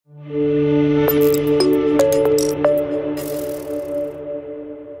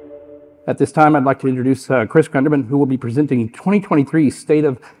At this time, I'd like to introduce Chris Grundemann, who will be presenting 2023 State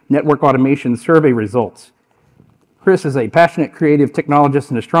of Network Automation Survey results. Chris is a passionate creative technologist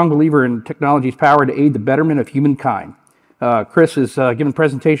and a strong believer in technology's power to aid the betterment of humankind. Chris has given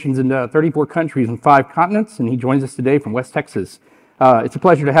presentations in 34 countries and 5 continents, and he joins us today from West Texas. It's a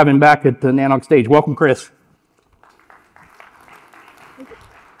pleasure to have him back at the NANOG stage. Welcome, Chris.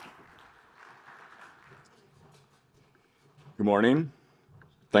 Good morning.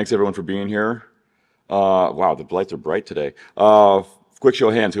 Thanks everyone for being here. Wow, the lights are bright today. Quick show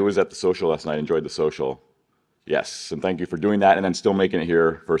of hands, who was at the social last night? Enjoyed the social? Yes, and thank you for doing that and then still making it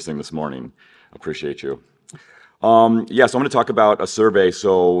here first thing this morning. Appreciate you. So I'm going to talk about a survey.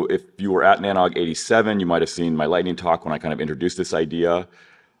 So if you were at NANOG 87, you might have seen my lightning talk when I kind of introduced this idea.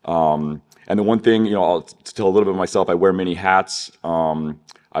 And the one thing, I'll tell a little bit of myself. I wear many hats.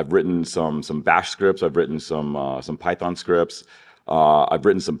 I've written some Bash scripts. I've written some Python scripts. I've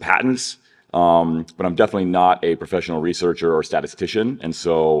written some patents, but I'm definitely not a professional researcher or statistician. And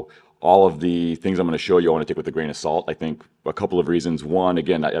so all of the things I'm going to show you, I want to take with a grain of salt. I think a couple of reasons. One,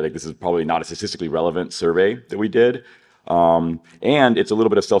 again, I think this is probably not a statistically relevant survey that we did. And it's a little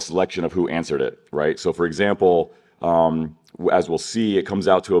bit of self-selection of who answered it, right? So for example, as we'll see, it comes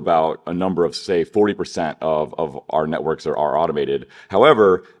out to about a number of, say, 40% of our networks are automated.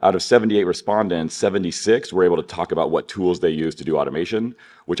 However, out of 78 respondents, 76 were able to talk about what tools they use to do automation,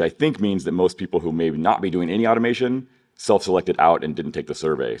 which I think means that most people who may not be doing any automation self-selected out and didn't take the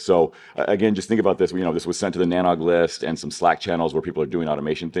survey. So again, just think about this. This was sent to the NANOG list and some Slack channels where people are doing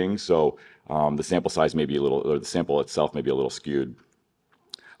automation things. So the sample size may be a little, or the sample itself may be a little skewed.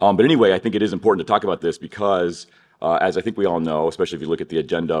 But anyway, I think it is important to talk about this because as I think we all know, especially if you look at the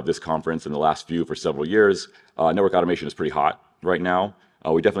agenda of this conference and the last few for several years, network automation is pretty hot right now.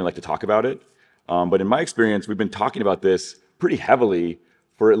 We definitely like to talk about it. But in my experience, we've been talking about this pretty heavily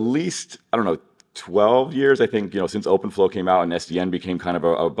for at least, 12 years, I think, since OpenFlow came out and SDN became kind of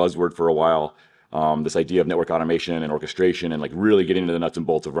a buzzword for a while. This idea of network automation and orchestration and like really getting into the nuts and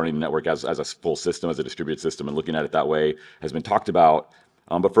bolts of running the network as a full system, as a distributed system, and looking at it that way has been talked about.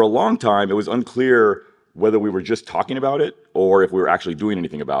 But for a long time, it was unclear whether we were just talking about it or if we were actually doing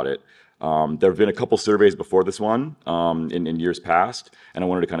anything about it. There have been a couple surveys before this one in years past, and I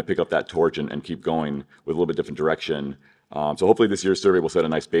wanted to kind of pick up that torch and keep going with a little bit different direction. So hopefully this year's survey will set a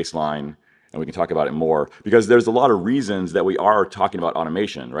nice baseline and we can talk about it more, because there's a lot of reasons that we are talking about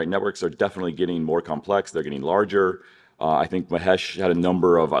automation, right? Networks are definitely getting more complex. They're getting larger. I think Mahesh had a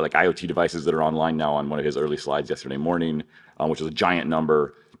number of like IoT devices that are online now on one of his early slides yesterday morning, which was a giant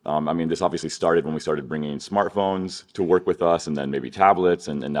number. This obviously started when we started bringing smartphones to work with us, and then maybe tablets,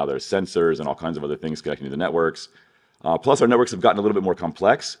 and now there's sensors and all kinds of other things connecting to the networks. Plus, our networks have gotten a little bit more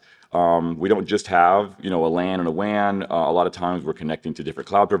complex. We don't just have, a LAN and a WAN. A lot of times we're connecting to different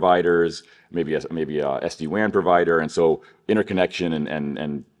cloud providers, maybe a SD-WAN provider, and so interconnection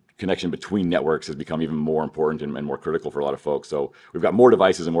and connection between networks has become even more important and more critical for a lot of folks. So we've got more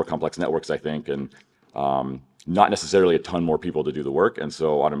devices and more complex networks, I think, and not necessarily a ton more people to do the work, and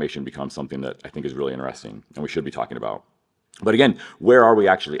so automation becomes something that I think is really interesting and we should be talking about. But again, where are we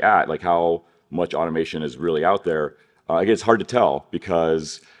actually at? Like how much automation is really out there? Again, it's hard to tell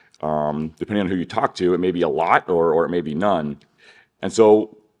because depending on who you talk to, it may be a lot or it may be none. And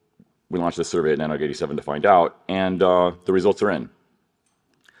so we launched this survey at NANOG 87 to find out, and the results are in.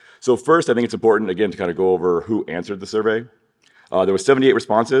 So first, I think it's important, again, to kind of go over who answered the survey. There were 78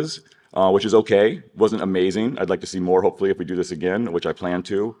 responses, which is okay. Wasn't amazing. I'd like to see more, hopefully, if we do this again, which I plan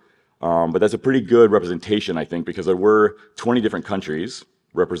to. But that's a pretty good representation, I think, because there were 20 different countries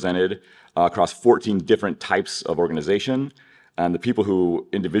represented across 14 different types of organization. And the people who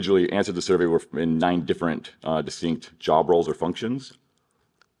individually answered the survey were in 9 different distinct job roles or functions.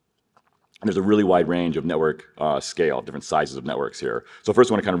 And there's a really wide range of network scale, different sizes of networks here. So first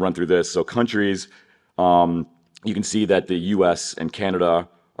I want to kind of run through this. So countries, you can see that the US and Canada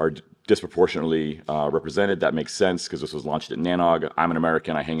are disproportionately represented. That makes sense because this was launched at NANOG. I'm an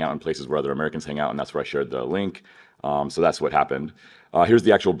American. I hang out in places where other Americans hang out, and that's where I shared the link. So that's what happened. Here's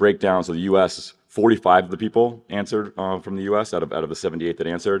the actual breakdown. So the US, 45 of the people answered from the US out of the 78 that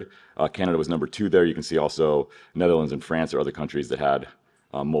answered. Canada was number 2 there. You can see also Netherlands and France are other countries that had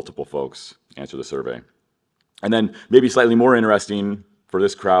multiple folks answer the survey. And then maybe slightly more interesting for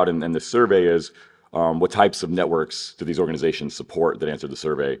this crowd and this survey is what types of networks do these organizations support that answered the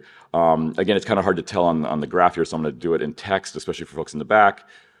survey. Again, it's kind of hard to tell on the graph here, so I'm going to do it in text, especially for folks in the back.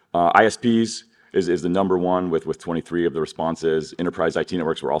 ISPs is the number 1 with 23 of the responses. Enterprise IT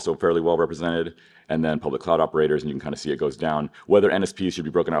networks were also fairly well represented, and then public cloud operators, and you can kind of see it goes down. Whether NSPs should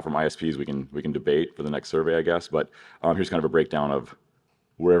be broken out from ISPs, we can debate for the next survey, I guess. But here's kind of a breakdown of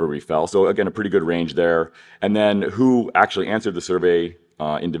wherever we fell. So again, a pretty good range there. And then who actually answered the survey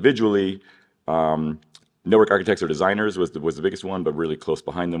individually, network architects or designers was the biggest one, but really close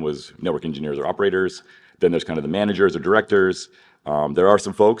behind them was network engineers or operators. Then there's kind of the managers or directors. There are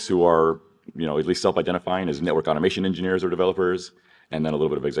some folks who are, at least self-identifying as network automation engineers or developers, and then a little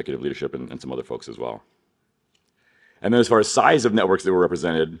bit of executive leadership and some other folks as well. And then as far as size of networks that were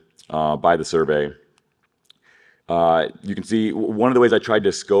represented by the survey, you can see one of the ways I tried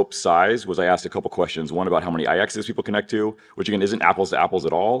to scope size was I asked a couple questions. One about how many IXs people connect to, which again isn't apples to apples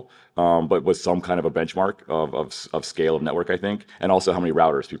at all, but was some kind of a benchmark of scale of network, I think, and also how many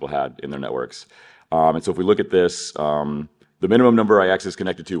routers people had in their networks. And so if we look at this, the minimum number of IXs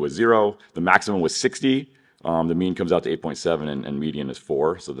connected to was 0. The maximum was 60. The mean comes out to 8.7, and median is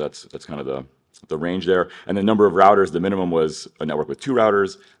 4. So that's kind of the range there. And the number of routers, the minimum was a network with 2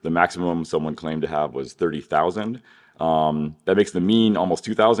 routers. The maximum someone claimed to have was 30,000. That makes the mean almost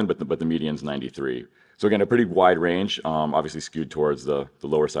 2,000, but the median's 93. So again, a pretty wide range, obviously skewed towards the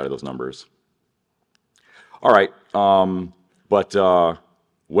lower side of those numbers. All right, but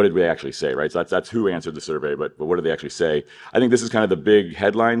what did we actually say, right? So that's who answered the survey, but what did they actually say? I think this is kind of the big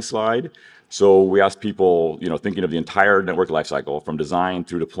headline slide. So we asked people, thinking of the entire network lifecycle from design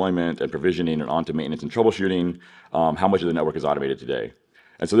through deployment and provisioning and on to maintenance and troubleshooting, how much of the network is automated today?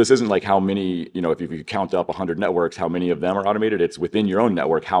 And so this isn't like how many, if you count up 100 networks, how many of them are automated. It's within your own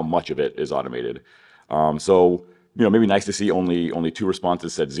network, how much of it is automated. So, maybe nice to see only 2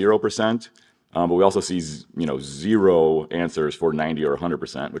 responses said 0%. But we also see, 0 answers for 90 or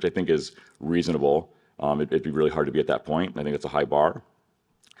 100%, which I think is reasonable. It'd be really hard to be at that point. I think it's a high bar.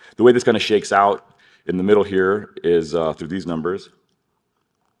 The way this kind of shakes out in the middle here is through these numbers.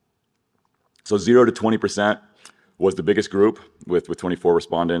 So 0 to 20% was the biggest group with 24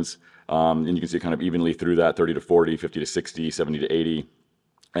 respondents. And you can see kind of evenly through that, 30 to 40, 50 to 60, 70 to 80,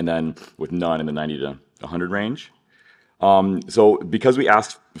 and then with none in the 90 to 100 range. So because we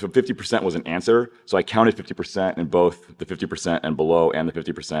asked, so 50% was an answer, so I counted 50% in both the 50% and below and the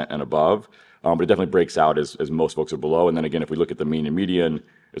 50% and above, but it definitely breaks out as most folks are below. And then again, if we look at the mean and median,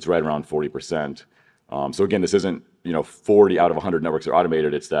 it's right around 40%. So again, this isn't, 40 out of 100 networks are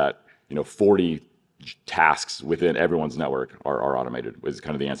automated, it's that, 40 tasks within everyone's network are automated, is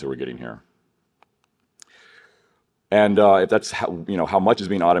kind of the answer we're getting here. And if that's how much is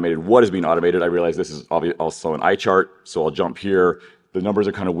being automated, what is being automated, I realize this is also an eye chart, so I'll jump here. The numbers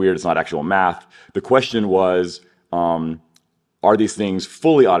are kind of weird, it's not actual math. The question was, are these things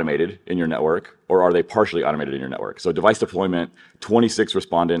fully automated in your network, or are they partially automated in your network? So device deployment, 26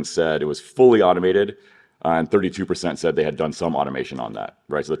 respondents said it was fully automated, and 32% said they had done some automation on that,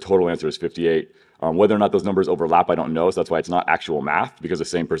 right? So the total answer is 58. Whether or not those numbers overlap, I don't know, so that's why it's not actual math, because the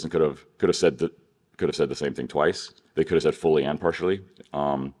same person could have said the same thing twice. They could have said fully and partially.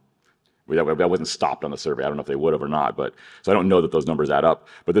 That wasn't stopped on the survey. I don't know if they would have or not, but so I don't know that those numbers add up.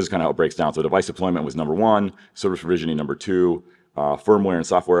 But this is kind of how it breaks down. So device deployment was number 1, service provisioning number 2, firmware and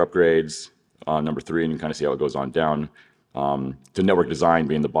software upgrades number 3, and you can kind of see how it goes on down to network design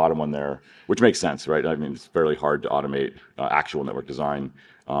being the bottom one there, which makes sense, right? I mean, it's fairly hard to automate actual network design,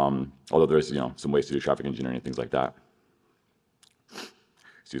 although there's some ways to do traffic engineering and things like that.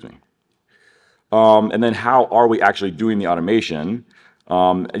 Excuse me. And then how are we actually doing the automation?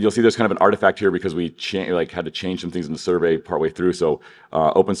 You'll see there's kind of an artifact here because we had to change some things in the survey partway through. So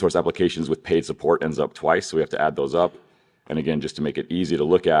open source applications with paid support ends up twice, so we have to add those up. And again, just to make it easy to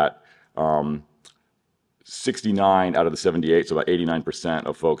look at, 69 out of the 78, so about 89%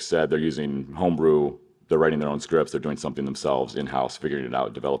 of folks said they're using homebrew, they're writing their own scripts, they're doing something themselves in-house, figuring it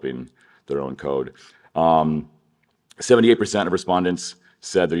out, developing their own code. 78% of respondents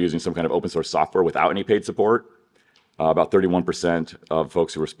said they're using some kind of open source software without any paid support. About 31% of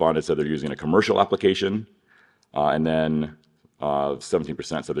folks who responded said they're using a commercial application. And then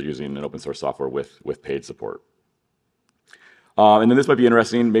 17% said they're using an open source software with paid support. And then this might be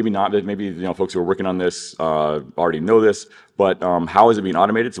interesting, maybe not, maybe folks who are working on this already know this, but how is it being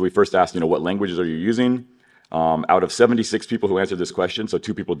automated? So we first asked, what languages are you using? Out of 76 people who answered this question, so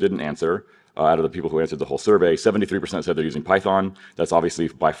 2 people didn't answer, out of the people who answered the whole survey, 73% said they're using Python. That's obviously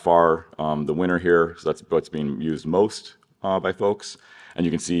by far the winner here, so that's what's being used most by folks. And you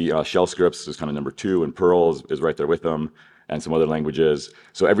can see shell scripts is kind of number 2, and Perl is right there with them, and some other languages.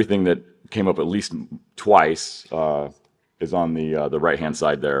 So everything that came up at least twice is on the right-hand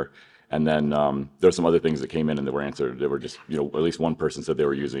side there. And then there's some other things that came in and that were answered. They were just, at least one person said they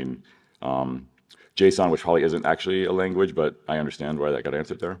were using JSON, which probably isn't actually a language, but I understand why that got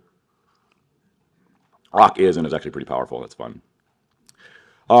answered there. Rock is, and is actually pretty powerful. That's fun.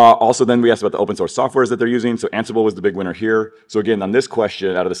 Also, then we asked about the open source softwares that they're using. So Ansible was the big winner here. So again, on this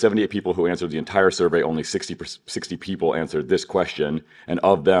question, out of the 78 people who answered the entire survey, only 60 people answered this question. And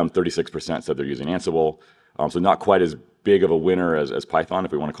of them, 36% said they're using Ansible. So not quite as big of a winner as Python,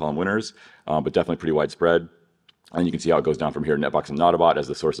 if we want to call them winners, but definitely pretty widespread. And you can see how it goes down from here. Netbox and Notabot as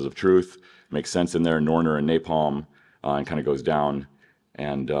the sources of truth. Makes sense in there. Norner and Napalm, and kind of goes down.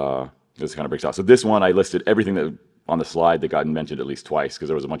 And this kind of breaks out. So this one, I listed everything that on the slide that got mentioned at least twice, because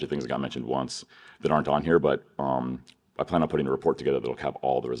there was a bunch of things that got mentioned once that aren't on here, but I plan on putting a report together that'll have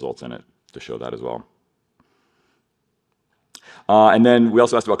all the results in it to show that as well. And then we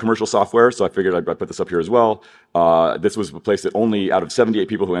also asked about commercial software, so I figured I'd put this up here as well. This was a place that only, out of 78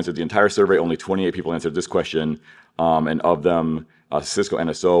 people who answered the entire survey, only 28 people answered this question, and of them, Cisco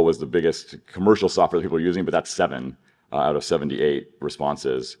NSO was the biggest commercial software that people are using, but that's 7 out of 78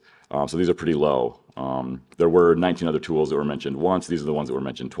 responses. So these are pretty low. There were 19 other tools that were mentioned once. These are the ones that were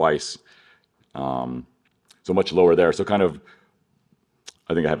mentioned twice. So much lower there. So kind of,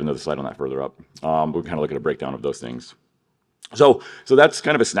 I think I have another slide on that further up. We'll kind of look at a breakdown of those things. So that's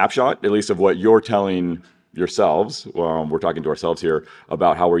kind of a snapshot, at least of what you're telling yourselves. We're talking to ourselves here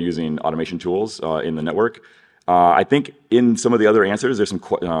about how we're using automation tools in the network. I think in some of the other answers, there's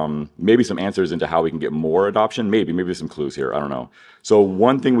some maybe some answers into how we can get more adoption. Maybe there's some clues here. I don't know. So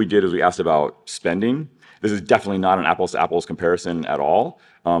one thing we did is we asked about spending. This is definitely not an apples to apples comparison at all.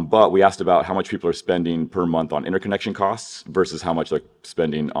 But we asked about how much people are spending per month on interconnection costs versus how much they're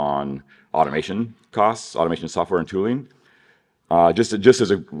spending on automation costs, automation software and tooling. Just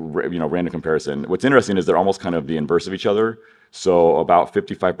as a random comparison. What's interesting is they're almost kind of the inverse of each other. So about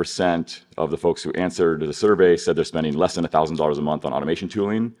 55% of the folks who answered the survey said they're spending less than $1,000 a month on automation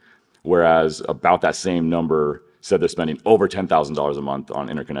tooling, whereas about that same number said they're spending over $10,000 a month on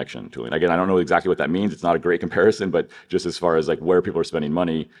interconnection tooling. Again, I don't know exactly what that means. It's not a great comparison, but just as far as like where people are spending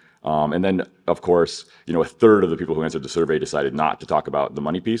money. And then, of course, a third of the people who answered the survey decided not to talk about the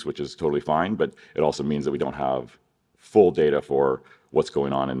money piece, which is totally fine. But it also means that we don't have full data for what's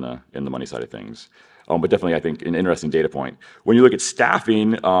going on in the money side of things. But definitely, I think, an interesting data point. When you look at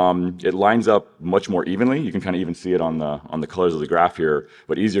staffing, it lines up much more evenly. You can kind of even see it on the colors of the graph here,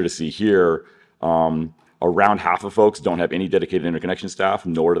 but easier to see here. Around half of folks don't have any dedicated interconnection staff,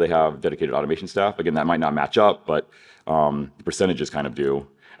 nor do they have dedicated automation staff. Again, that might not match up, but the percentages kind of do.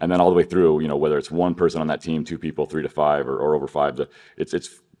 And then all the way through, whether it's one person on that team, 2 people, 3 to 5, or over 5,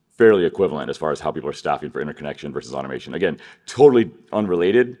 it's fairly equivalent as far as how people are staffing for interconnection versus automation. Again, totally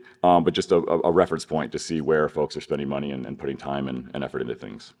unrelated, but just a reference point to see where folks are spending money and putting time and effort into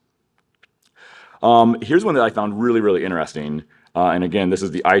things. Here's one that I found really, really interesting. And again, this is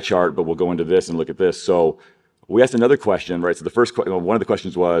the eye chart, but we'll go into this and look at this. So we asked another question, right? So the first one of the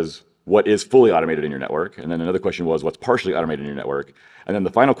questions was, what is fully automated in your network? And then another question was, what's partially automated in your network? And then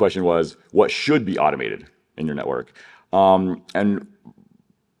the final question was, what should be automated in your network? And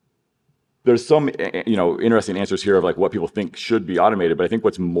there's some interesting answers here of like what people think should be automated, but I think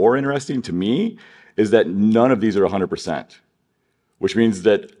what's more interesting to me is that none of these are 100%, which means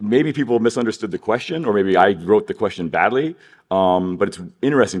that maybe people misunderstood the question, or maybe I wrote the question badly, but it's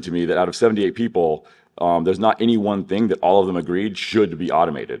interesting to me that out of 78 people, there's not any one thing that all of them agreed should be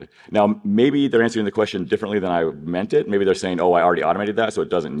automated. Now, maybe they're answering the question differently than I meant it. Maybe they're saying, oh, I already automated that, so it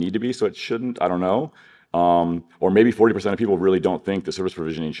doesn't need to be, so it shouldn't. I don't know. Or maybe 40% of people really don't think the service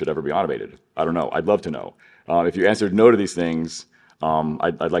provisioning should ever be automated. I don't know. I'd love to know. If you answered no to these things,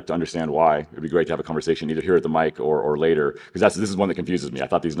 I'd like to understand why. It'd be great to have a conversation either here at the mic or later, because this is one that confuses me. I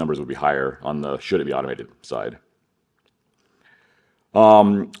thought these numbers would be higher on the should it be automated side.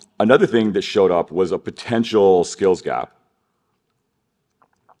 Another thing that showed up was a potential skills gap.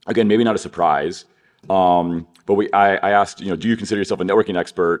 Again, maybe not a surprise, but I asked, do you consider yourself a networking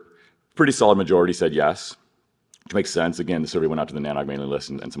expert? Pretty solid majority said yes, which makes sense. Again, the survey went out to the NANOG mailing list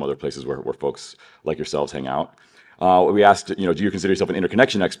and some other places where folks like yourselves hang out. We asked, do you consider yourself an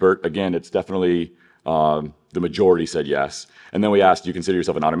interconnection expert? Again, it's definitely the majority said yes. And then we asked, do you consider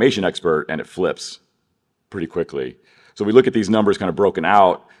yourself an automation expert? And it flips pretty quickly. So we look at these numbers kind of broken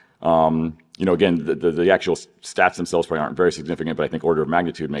out. Again, the actual stats themselves probably aren't very significant, but I think order of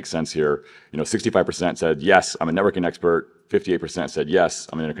magnitude makes sense here. 65% said, yes, I'm a networking expert. 58% said, yes,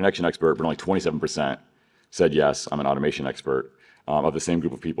 I'm an interconnection expert, but only 27% said, yes, I'm an automation expert, of the same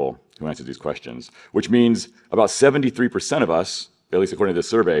group of people who answered these questions, which means about 73% of us, at least according to this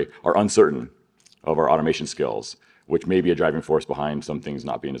survey, are uncertain of our automation skills, which may be a driving force behind some things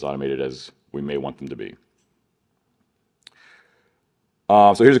not being as automated as we may want them to be.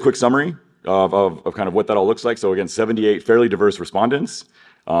 So here's a quick summary of kind of what that all looks like. So again, 78 fairly diverse respondents,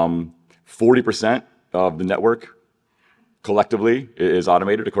 40% of the network collectively is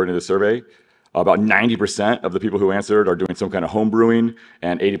automated according to the survey. About 90% of the people who answered are doing some kind of home brewing,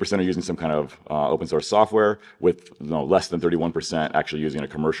 and 80% are using some kind of open source software, with less than 31% actually using a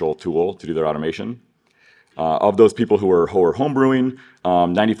commercial tool to do their automation. Of those people who are home brewing,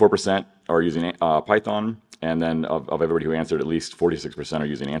 94% are using Python, and then of everybody who answered, at least 46% are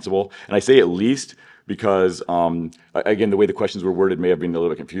using Ansible. And I say at least because, again, the way the questions were worded may have been a little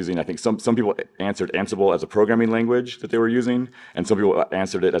bit confusing. I think some people answered Ansible as a programming language that they were using, and some people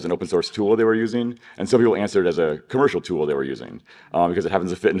answered it as an open source tool they were using, and some people answered as a commercial tool they were using, because it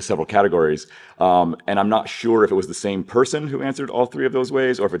happens to fit into several categories. And I'm not sure if it was the same person who answered all three of those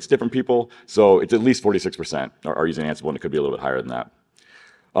ways, or if it's different people. So it's at least 46% are using Ansible, and it could be a little bit higher than that.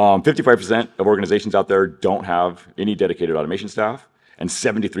 55% of organizations out there don't have any dedicated automation staff, and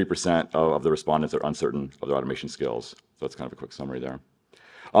 73% of the respondents are uncertain of their automation skills. So that's kind of a quick summary there.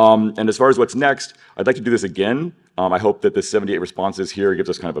 And as far as what's next, I'd like to do this again. I hope that the 78 responses here gives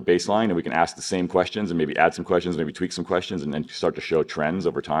us kind of a baseline, and we can ask the same questions and maybe add some questions, maybe tweak some questions, and then start to show trends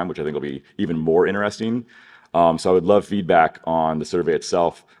over time, which I think will be even more interesting. So I would love feedback on the survey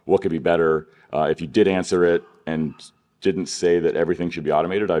itself. What could be better? If you did answer it and didn't say that everything should be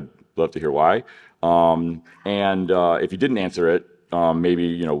automated, I'd love to hear why. And if you didn't answer it,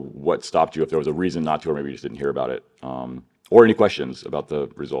 maybe what stopped you, if there was a reason not to, or maybe you just didn't hear about it, or any questions about the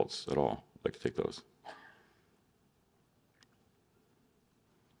results at all. I'd like to take those.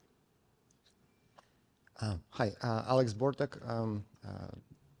 Hi, Alex Bortak.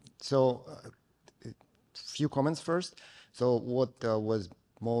 So, few comments first. So what was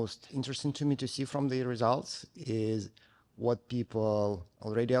most interesting to me to see from the results is what people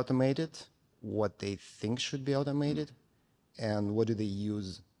already automated, what they think should be automated, and what do they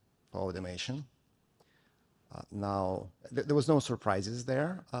use for automation. Now, there was no surprises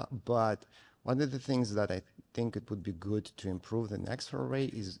there, but one of the things that I think it would be good to improve the next survey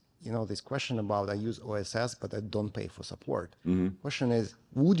is, this question about I use OSS, but I don't pay for support. Question is,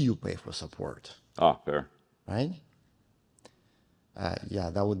 would you pay for support? Ah, fair. Right?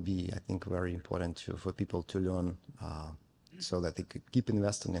 Yeah, that would be, I think, very important for people to learn, so that they could keep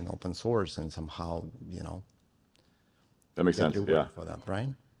investing in open source and somehow, that makes sense. Yeah. For that, right?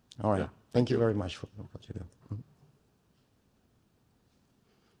 All right. Yeah. Thank you very much for what you do.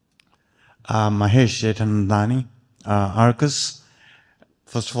 Mahesh Jetandani, Arcus.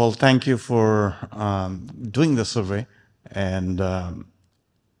 First of all, thank you for doing the survey. And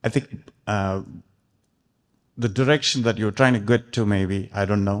I think the direction that you're trying to get to, maybe, I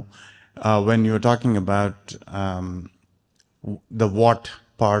don't know, when you're talking about the what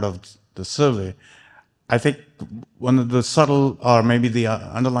part of the survey, I think one of the subtle, or maybe the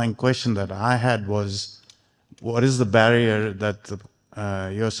underlying question that I had was, what is the barrier that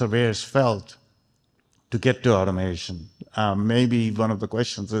your surveyors felt to get to automation? Maybe one of the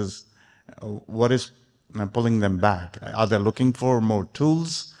questions is, what is pulling them back? Are they looking for more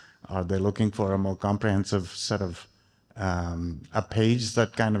tools? Are they looking for a more comprehensive set of a page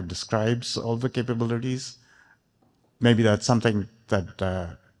that kind of describes all the capabilities? Maybe that's something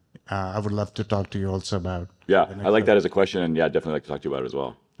that I would love to talk to you also about. Yeah, I like that as a question, and yeah, definitely like to talk to you about it as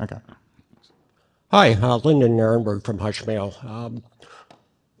well. Okay. Hi, Lyndon Narenberg from Hushmail.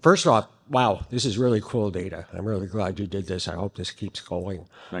 First off, wow, this is really cool data. I'm really glad you did this. I hope this keeps going.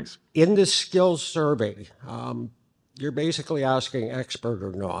 Thanks. In this skills survey, you're basically asking expert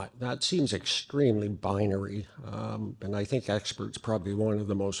or not. That seems extremely binary. And I think expert's probably one of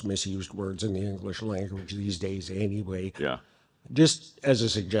the most misused words in the English language these days anyway. Yeah. Just as a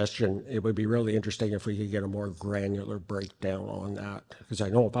suggestion, it would be really interesting if we could get a more granular breakdown on that. Because I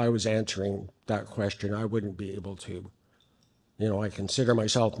know if I was answering that question, I wouldn't be able to. I consider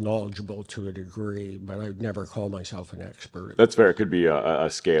myself knowledgeable to a degree, but I'd never call myself an expert. That's fair. It could be a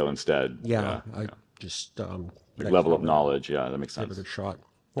scale instead. Yeah, I just... like level of knowledge. Yeah, that makes sense. Give it a shot.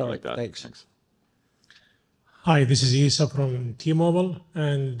 I like that. Thanks. Hi, this is Isa from T-Mobile.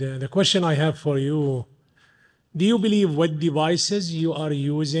 And the question I have for you, do you believe what devices you are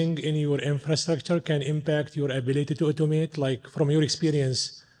using in your infrastructure can impact your ability to automate? Like, from your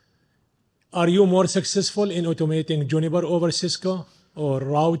experience, are you more successful in automating Juniper over Cisco or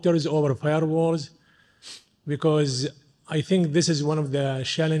routers over firewalls? Because I think this is one of the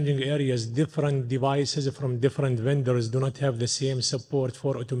challenging areas. Different devices from different vendors do not have the same support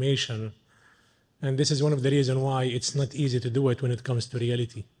for automation. And this is one of the reasons why it's not easy to do it when it comes to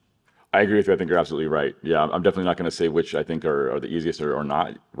reality. I agree with you. I think you're absolutely right. Yeah, I'm definitely not going to say which I think are the easiest or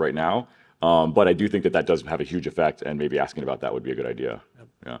not right now. But I do think that does have a huge effect, and maybe asking about that would be a good idea.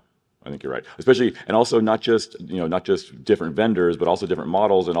 Yeah. I think you're right. Especially, and also not just, not just different vendors, but also different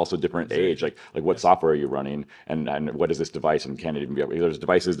models and also different age. Like what software are you running, and what is this device, and can it even be? There's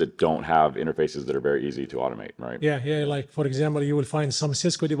devices that don't have interfaces that are very easy to automate, right? Yeah. Like for example, you will find some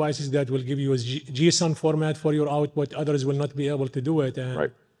Cisco devices that will give you a JSON format for your output. Others will not be able to do it, and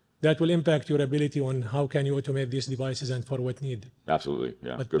Right. that will impact your ability on how can you automate these devices and for what need. Absolutely.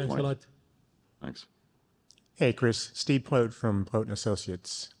 Yeah. But Good thanks point. a lot. Thanks. Hey, Chris, Steve Plote from Plote &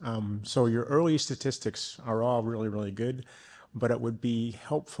 Associates. So your early statistics are all really, really good, but it would be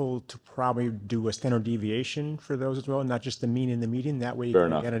helpful to probably do a standard deviation for those as well, not just the mean and the median. That way you Fair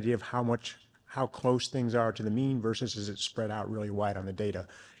can enough. get an idea of how close things are to the mean versus is it spread out really wide on the data.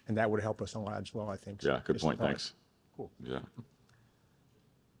 And that would help us a lot as well, I think. Yeah. Good Just point. a thought. Thanks. Cool. Yeah.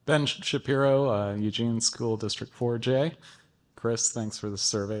 Ben Shapiro, Eugene School District 4J. Chris, thanks for the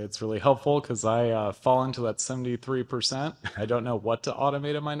survey. It's really helpful because I fall into that 73%. I don't know what to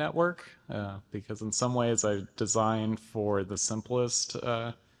automate in my network because in some ways I designed for the simplest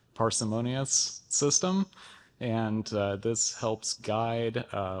parsimonious system. And this helps guide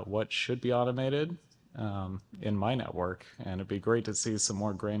what should be automated in my network. And it'd be great to see some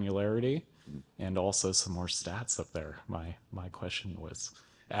more granularity and also some more stats up there. My question was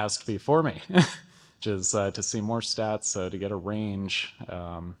asked before me. Which is to see more stats, so to get a range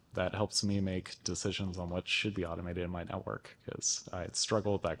that helps me make decisions on what should be automated in my network, because I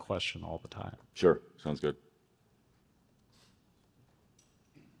struggle with that question all the time. Sure. Sounds good.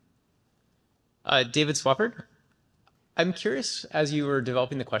 David Swafford, I'm curious, as you were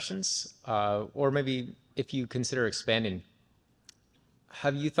developing the questions, or maybe if you consider expanding,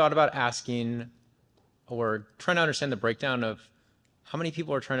 have you thought about asking or trying to understand the breakdown of how many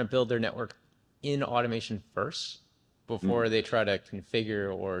people are trying to build their network in automation first before they try to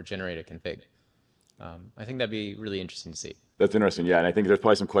configure or generate a config? I think that'd be really interesting to see. That's interesting. Yeah. And I think there's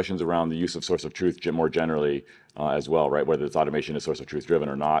probably some questions around the use of source of truth more generally as well, right? Whether it's automation is source of truth driven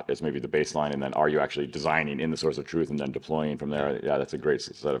or not, it's maybe the baseline. And then are you actually designing in the source of truth and then deploying from there? Yeah, that's a great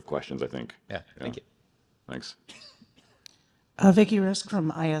set of questions, I think. Yeah, thank you. Thanks. Vicki Risk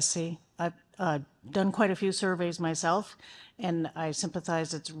from ISC. I've done quite a few surveys myself, and I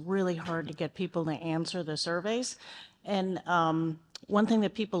sympathize it's really hard to get people to answer the surveys. And one thing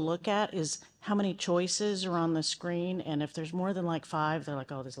that people look at is how many choices are on the screen, and if there's more than like 5, they're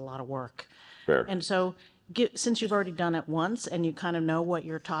like, oh, there's a lot of work. Fair. And so since you've already done it once and you kind of know what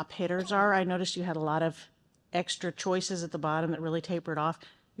your top hitters are, I noticed you had a lot of extra choices at the bottom that really tapered off.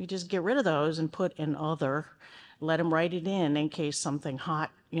 You just get rid of those and put an other, let them write it in case something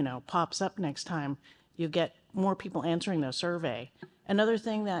hot, pops up next time. You get more people answering the survey. Another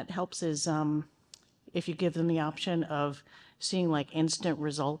thing that helps is if you give them the option of seeing like instant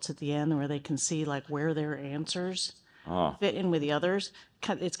results at the end where they can see like where their answers fit in with the others,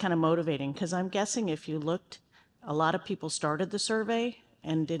 it's kind of motivating, because I'm guessing if you looked, a lot of people started the survey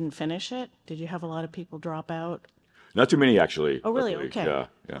and didn't finish it. Did you have a lot of people drop out? Not too many, actually. Oh, really? luckily. Okay. Yeah.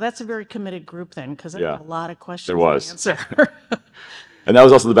 Well, that's a very committed group then, because Yeah. there's a lot of questions There was. to answer. And that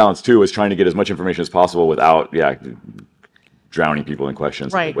was also the balance, too, was trying to get as much information as possible without, drowning people in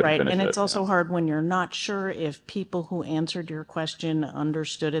questions. Right. And it's also hard when you're not sure if people who answered your question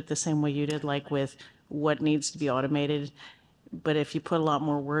understood it the same way you did, like with what needs to be automated. But if you put a lot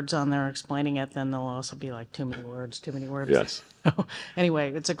more words on there explaining it, then they'll also be like, too many words. Yes.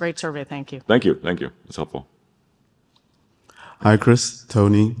 Anyway, it's a great survey. Thank you. Thank you. That's helpful. Hi, Chris.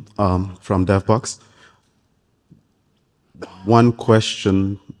 Tony from DevBox. One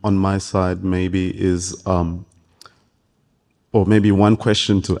question on my side maybe is, or maybe one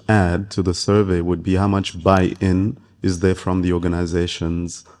question to add to the survey would be how much buy-in is there from the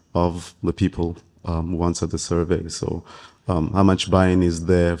organizations of the people who answer the survey? So how much buy-in is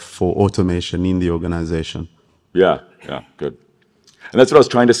there for automation in the organization? Yeah, good. And that's what I was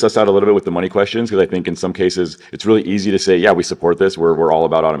trying to suss out a little bit with the money questions, because I think in some cases it's really easy to say, yeah, we support this, we're all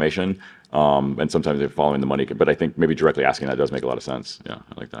about automation, and sometimes they're following the money, but I think maybe directly asking that does make a lot of sense. Yeah,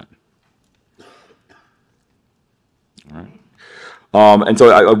 I like that. All right. And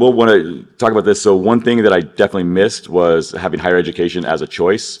so I will want to talk about this. So one thing that I definitely missed was having higher education as a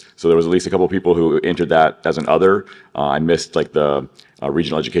choice. So there was at least a couple of people who entered that as an other. I missed like the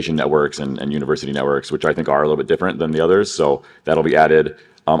regional education networks and university networks, which I think are a little bit different than the others. So that'll be added.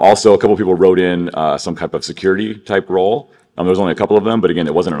 Also, a couple of people wrote in some type of security type role. There was only a couple of them, but again,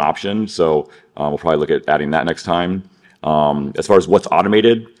 it wasn't an option. So we'll probably look at adding that next time. As far as what's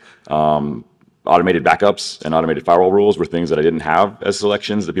automated, automated backups and automated firewall rules were things that I didn't have as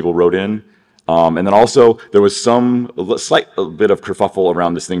selections that people wrote in. And then also there was some slight bit of kerfuffle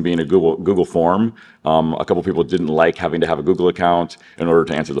around this thing being a Google form. A couple people didn't like having to have a Google account in order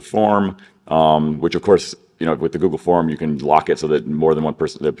to answer the form, which of course, you know, with the Google form, you can lock it so that more than one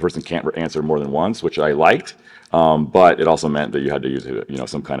person, the person can't answer more than once, which I liked. But it also meant that you had to use, you know,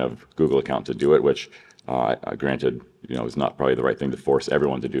 some kind of Google account to do it, which granted, you know, is not probably the right thing to force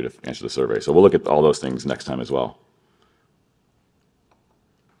everyone to do to answer the survey. So we'll look at all those things next time as well.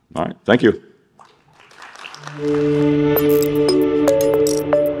 All right, thank you.